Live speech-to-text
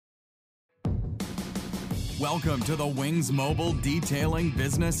Welcome to the Wings Mobile Detailing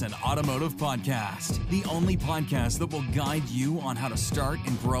Business and Automotive Podcast, the only podcast that will guide you on how to start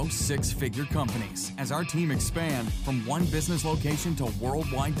and grow six-figure companies. As our team expand from one business location to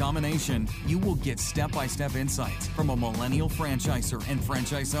worldwide domination, you will get step-by-step insights from a millennial franchisor and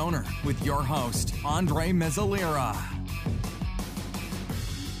franchise owner with your host, Andre Mezzalera.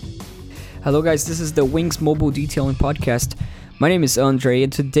 Hello guys, this is the Wings Mobile Detailing Podcast. My name is Andre,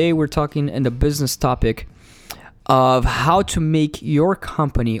 and today we're talking in the business topic of how to make your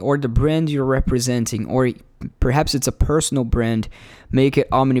company or the brand you're representing, or perhaps it's a personal brand, make it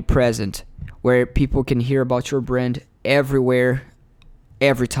omnipresent, where people can hear about your brand everywhere,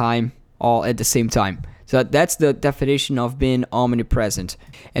 every time, all at the same time. So that's the definition of being omnipresent.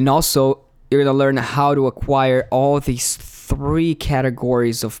 And also, you're going to learn how to acquire all these three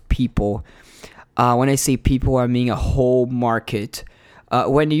categories of people. When I say people, I mean a whole market.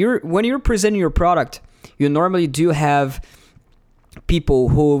 When you're presenting your product, you normally do have people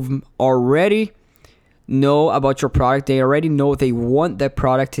who already know about your product. They already know they want that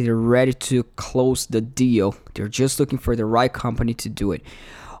product. They're ready to close the deal. They're just looking for the right company to do it.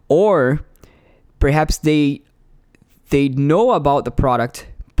 Or perhaps they know about the product,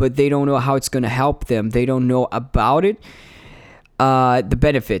 but they don't know how it's going to help them. They don't know about it. The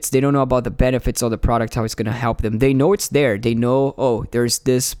benefits. They don't know about the benefits of the product, how it's going to help them. They know it's there. They know, oh, there's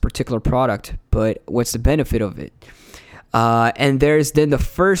this particular product, but what's the benefit of it? And there's then the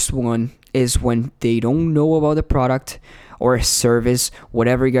first one is when they don't know about the product or service,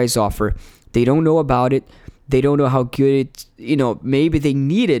 whatever you guys offer. They don't know about it. They don't know how good it, maybe they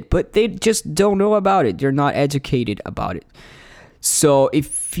need it, but they just don't know about it. They're not educated about it. So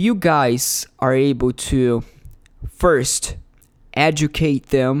if you guys are able to first educate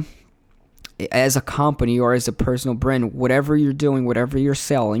them as a company or as a personal brand, whatever you're doing, whatever you're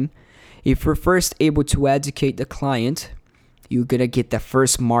selling, if you're first able to educate the client, you're going to get the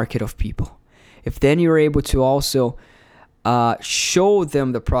first market of people. If then you're able to also show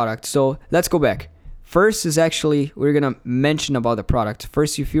them the product. So let's go back. First is actually, we're going to mention about the product.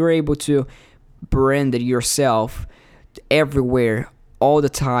 First, if you're able to brand it yourself everywhere, all the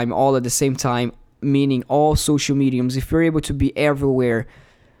time, all at the same time, meaning all social mediums, if you're able to be everywhere,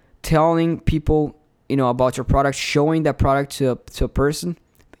 telling people, about your product, showing that product to a person,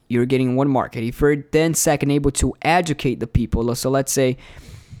 you're getting one market. If you're then second able to educate the people, so let's say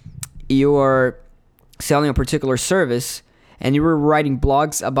you are selling a particular service and you were writing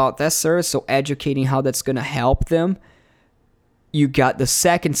blogs about that service, so educating how that's going to help them, you got the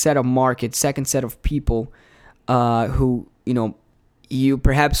second set of market, second set of people who, you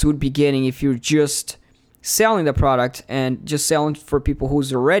perhaps would be getting if you're just selling the product and just selling for people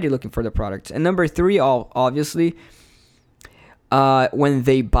who's already looking for the product. And number three, obviously, when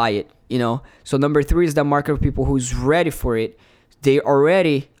they buy it, So number three is the market of people who's ready for it. They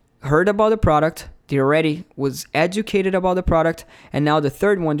already heard about the product. They already was educated about the product. And now the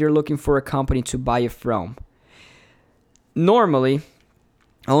third one, they're looking for a company to buy it from. Normally,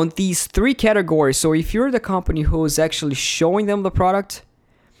 on these three categories, so if you're the company who is actually showing them the product,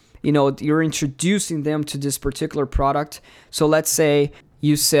 you're introducing them to this particular product. So let's say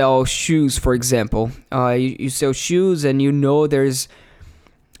you sell shoes, for example. You sell shoes and there's,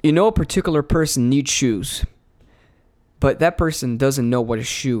 a particular person needs shoes, but that person doesn't know what a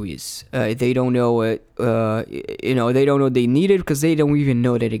shoe is. They don't know it, they don't know they need it because they don't even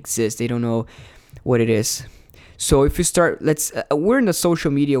know that it exists. They don't know what it is. So if you start, we're in the social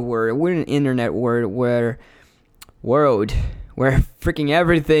media world, we're in the internet world where freaking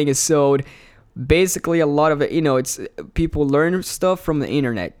everything is sold. Basically, a lot of it, it's people learn stuff from the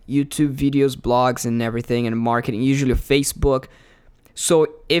internet, YouTube videos, blogs, and everything, and marketing, usually Facebook. So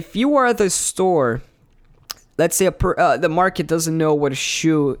if you are at the store, let's say the market doesn't know what a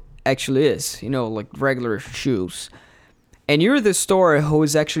shoe actually is, like regular shoes, and you're the store who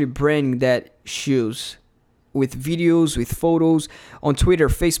is actually branding that shoes with videos, with photos on Twitter,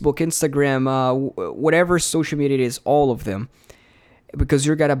 Facebook, Instagram, whatever social media it is, all of them. Because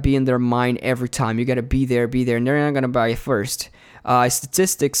you're going to be in their mind every time. You got to be there, and they're not going to buy it first.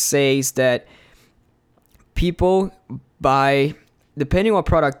 Statistics says that people buy, depending on what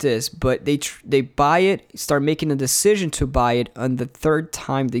product is, but they buy it, start making a decision to buy it on the third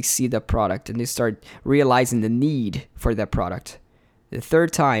time they see that product, and they start realizing the need for that product. The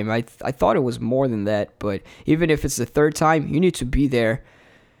third time, I thought it was more than that, but even if it's the third time, you need to be there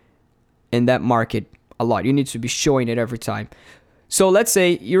in that market a lot. You need to be showing it every time. So let's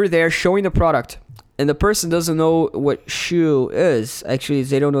say you're there showing the product, and the person doesn't know what shoe is. Actually,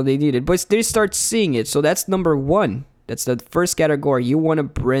 they don't know they need it, but they start seeing it. So that's number one. That's the first category. You want to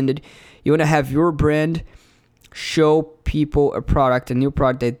brand it. You want to have your brand show people a product, a new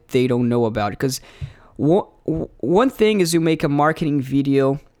product that they don't know about. Because one thing is you make a marketing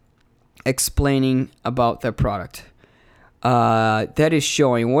video explaining about the product. That is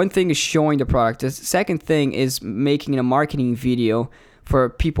showing. One thing is showing the product. The second thing is making a marketing video for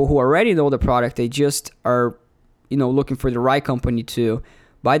people who already know the product. They just are, looking for the right company to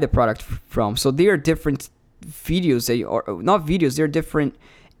buy the product from. So there are different videos not videos. There are different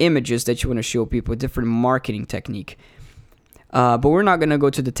images that you want to show people, different marketing technique. But we're not gonna go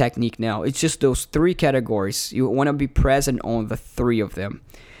to the technique now. It's just those three categories. You want to be present on the three of them.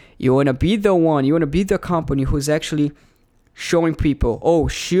 You want to be the one. You want to be the company who's actually showing people, oh,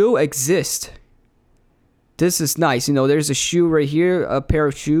 shoe exists. This is nice. There's a shoe right here, a pair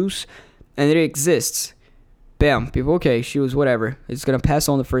of shoes, and it exists. Bam. People, okay, shoes, whatever. It's going to pass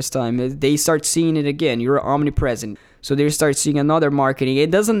on the first time. They start seeing it again. You're omnipresent. So they start seeing another marketing. It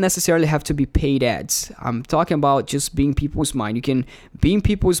doesn't necessarily have to be paid ads. I'm talking about just being people's mind. You can be in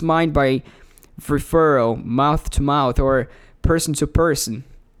people's mind by referral, mouth to mouth, or person to person.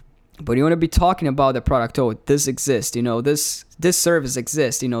 But you want to be talking about the product. Oh, this exists. This service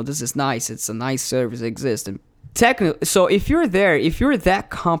exists. This is nice. It's a nice service. It exists. And so if you're that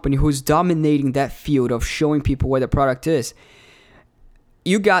company who's dominating that field of showing people what the product is,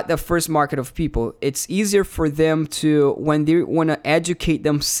 you got the first market of people. It's easier for them to, when they want to educate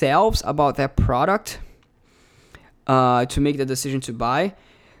themselves about that product, to make the decision to buy.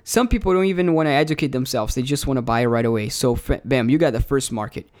 Some people don't even want to educate themselves. They just want to buy it right away. So bam, you got the first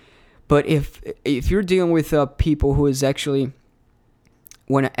market. But if you're dealing with people who is actually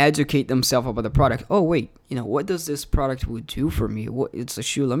want to educate themselves about the product, oh wait, what does this product would do for me? It's a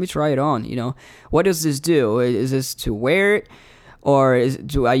shoe. Let me try it on. What does this do? Is this to wear it, or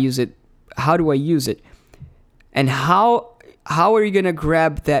do I use it? How do I use it? And how are you gonna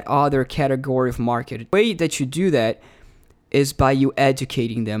grab that other category of market? The way that you do that is by you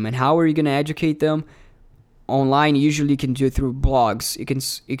educating them. And how are you gonna educate them? Online, usually you can do it through blogs. You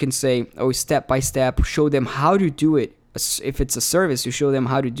can say, oh, step by step, show them how to do it. If it's a service, you show them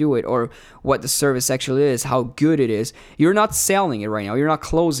how to do it, or what the service actually is, how good it is. You're not selling it right now. You're not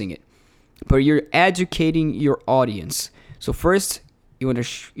closing it, but you're educating your audience. So first, you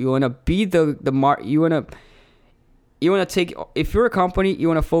wanna be you wanna take. If you're a company, you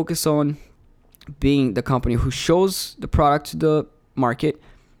wanna focus on being the company who shows the product to the market,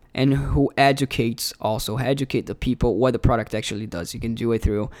 and who educate the people what the product actually does. You can do it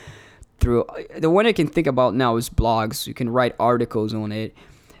through the one I can think about now is blogs. You can write articles on it,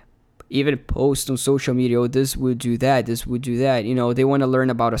 even post on social media. Oh, this would do that. This would do that. They want to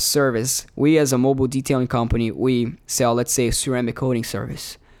learn about a service. We, as a mobile detailing company, we sell, let's say, a ceramic coating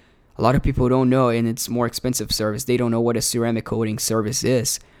service. A lot of people don't know, and it's more expensive service. They don't know what a ceramic coating service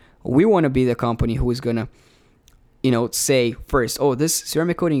is. We want to be the company who is gonna say first, oh, this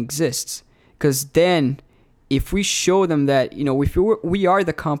ceramic coating exists. Because then, if we show them that, if we are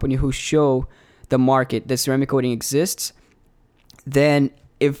the company who show the market that ceramic coating exists, then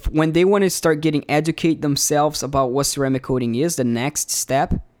when they want to start educate themselves about what ceramic coating is, the next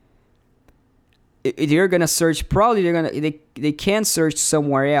step, they're gonna search. Probably they can search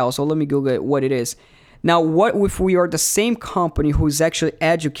somewhere else. So let me Google what it is. Now, what if we are the same company who's actually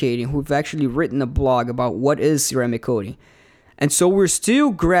educating, who've actually written a blog about what is ceramic coating? And so we're still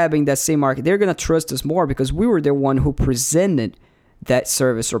grabbing that same market. They're going to trust us more because we were the one who presented that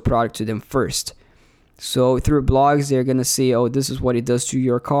service or product to them first. So through blogs, they're going to see, oh, this is what it does to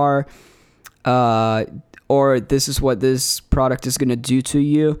your car, or this is what this product is going to do to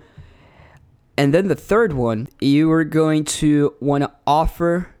you. And then the third one, you are going to want to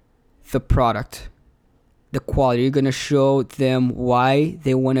offer the product, the quality. You're going to show them why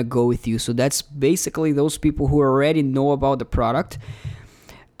they want to go with you. So that's basically those people who already know about the product,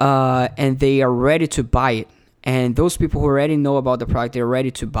 and they are ready to buy it. And those people who already know about the product, they're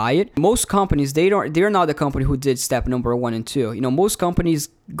ready to buy it. Most companies, they're not the company who did step number 1 and 2. Most companies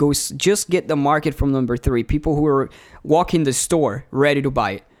just get the market from number 3. People who are walking the store ready to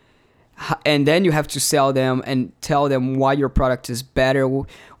buy it. And then you have to sell them and tell them why your product is better,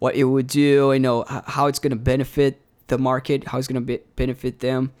 what it would do, how it's going to benefit the market, how it's going to benefit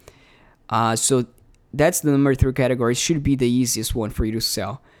them. So that's the number 3 category. It should be the easiest one for you to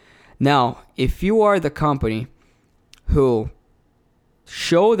sell. Now, if you are the company who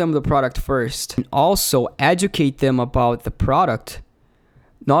show them the product first and also educate them about the product,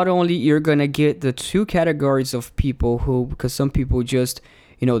 not only you're going to get the 2 categories of people who, because some people just,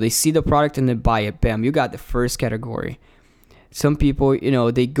 they see the product and they buy it. Bam, you got the first category. Some people,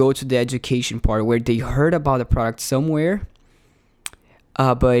 they go to the education part where they heard about the product somewhere.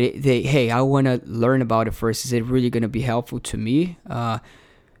 but hey, I want to learn about it first. Is it really going to be helpful to me?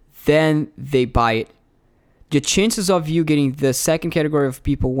 Then they buy it. The chances of you getting the second category of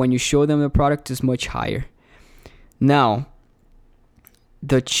people when you show them the product is much higher. Now,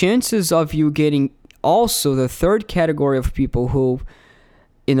 the chances of you getting also the third category of people who,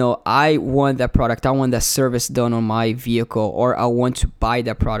 I want that product, I want that service done on my vehicle, or I want to buy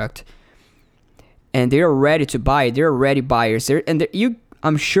that product, and they're ready to buy it. They're ready buyers.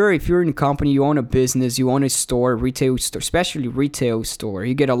 I'm sure if you're in a company, you own a business, you own a store, retail store, especially retail store,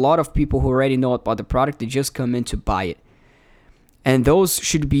 you get a lot of people who already know about the product. They just come in to buy it. And those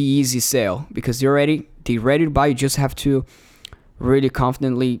should be easy sale because they're ready to buy. You just have to really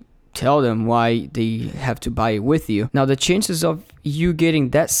confidently tell them why they have to buy it with you. Now, the chances of you getting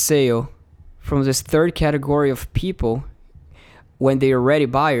that sale from this third category of people when they are ready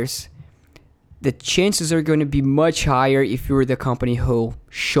buyers, the chances are going to be much higher if you're the company who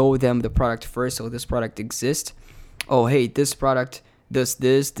show them the product first. So this product exists. Oh, hey, this product does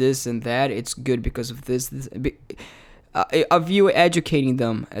this, and that. It's good because of this. Of you educating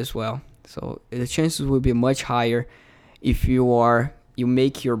them as well. So the chances will be much higher if you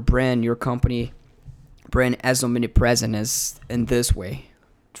make your brand, your company brand as omnipresent as in this way.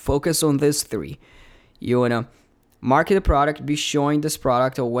 Focus on these three. You want to market the product, be showing this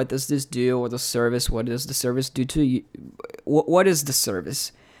product, or what does this do, or the service, what does the service do to you? What is the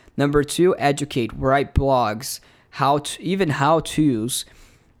service? Number 2, educate, write blogs, how-tos,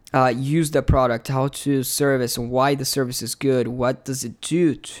 use the product, how to service, and why the service is good, what does it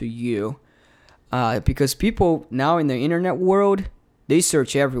do to you? Because people now in the internet world, they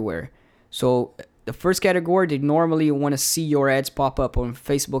search everywhere. So the first category, they normally want to see your ads pop up on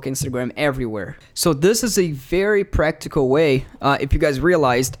Facebook, Instagram, everywhere. So this is a very practical way, if you guys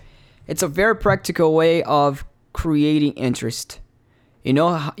realized, it's a very practical way of creating interest.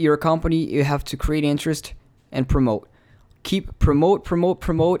 Your company, you have to create interest and promote.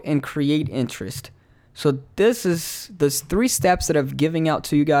 Promote, and create interest. So those 3 steps that I'm giving out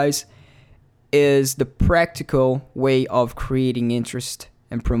to you guys is the practical way of creating interest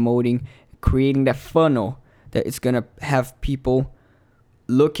and promoting, creating that funnel that it's going to have people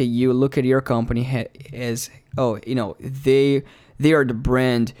look at your company as, they are the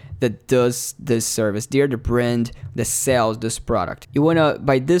brand that does this service. They're the brand that sells this product.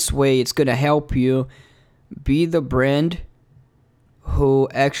 By this way, it's going to help you be the brand who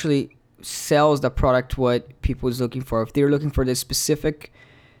actually sells the product what people is looking for. If they're looking for this specific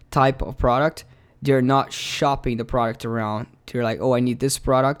type of product, they're not shopping the product around. They're like, oh, I need this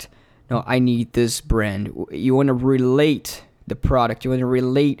product. No, I need this brand. You want to relate the product. You want to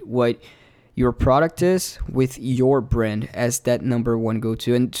relate what your product is with your brand as that number one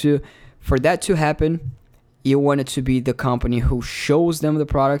go-to. And for that to happen, you want it to be the company who shows them the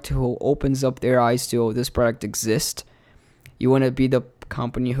product, who opens up their eyes to, oh, this product exists. You want to be the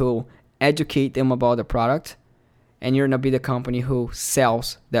company who educate them about the product, and you're going to be the company who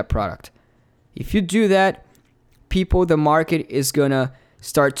sells that product. If you do that, the market is going to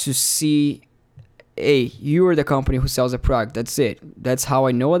start to see, hey, you are the company who sells the product. That's it. That's how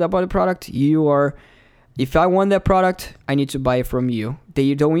I know about the product. If I want that product, I need to buy it from you.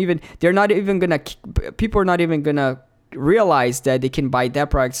 People are not even gonna realize that they can buy that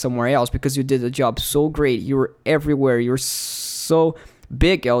product somewhere else because you did the job so great. You're everywhere. You're so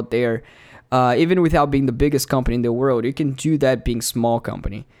big out there. Even without being the biggest company in the world, you can do that being small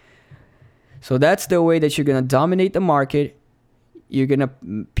company. So that's the way that you're gonna dominate the market. You're gonna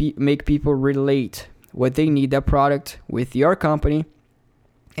make people relate what they need, that product, with your company,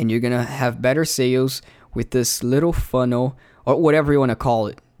 and you're gonna have better sales with this little funnel, or whatever you want to call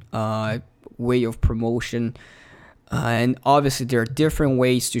it, way of promotion. And obviously there are different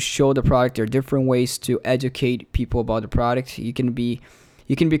ways to show the product. There are different ways to educate people about the product. You can be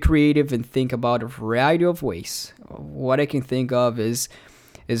creative and think about a variety of ways. What I can think of is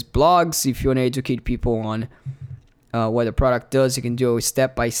blogs. If you want to educate people on what the product does, you can do a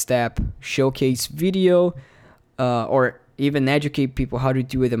step-by-step showcase video, or even educate people how to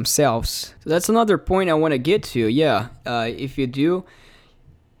do it themselves. So that's another point I want to get to. If you do,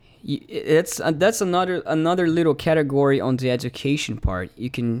 that's another little category on the education part. You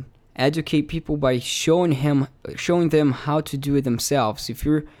can educate people by showing them how to do it themselves. If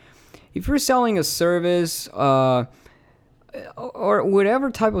you're selling a service, or whatever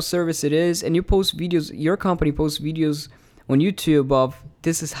type of service it is, and you post videos, your company posts videos on YouTube of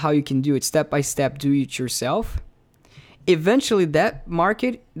this is how you can do it, step by step, do it yourself. Eventually that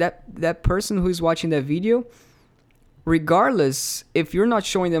market, that person who's watching that video, regardless if you're not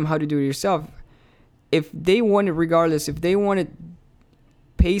showing them how to do it yourself, if they want it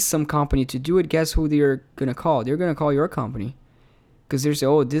pay some company to do it, guess who they're gonna call? They're gonna call your company, because they're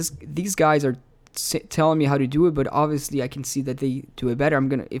saying, oh, these guys are telling me how to do it, but obviously I can see that they do it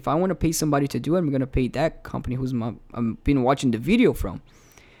better. If I want to pay somebody to do it, I'm gonna pay that company I'm been watching the video from.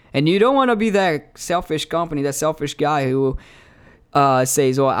 And you don't want to be that selfish company, that selfish guy who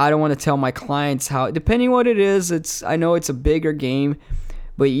says, "Well, I don't want to tell my clients how." Depending what it is, I know it's a bigger game,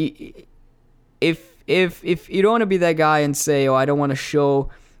 but if you don't want to be that guy and say, "Oh, I don't want to show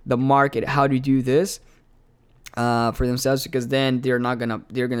the market how to do this for themselves," because then they're gonna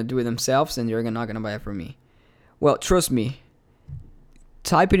do it themselves and they're not gonna buy it from me. Well, trust me.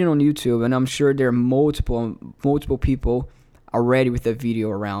 Type it in on YouTube, and I'm sure there are multiple people already with a video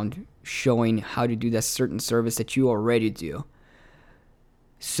around showing how to do that certain service that you already do.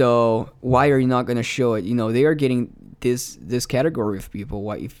 So why are you not going to show it? They are getting this category of people.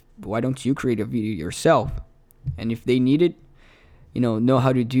 Why don't you create a video yourself? And if they need it, know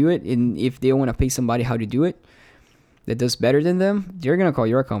how to do it, and if they want to pay somebody how to do it that does better than them, they're going to call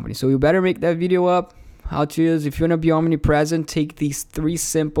your company. So you better make that video up. How to use, if you want to be omnipresent, take these 3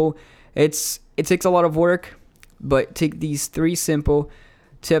 simple, it takes a lot of work, but take these 3 simple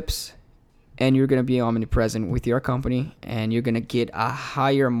tips and you're going to be omnipresent with your company, and you're going to get a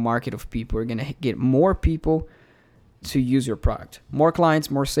higher market of people. You're going to get more people to use your product. More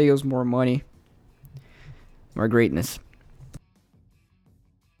clients, more sales, more money, more greatness.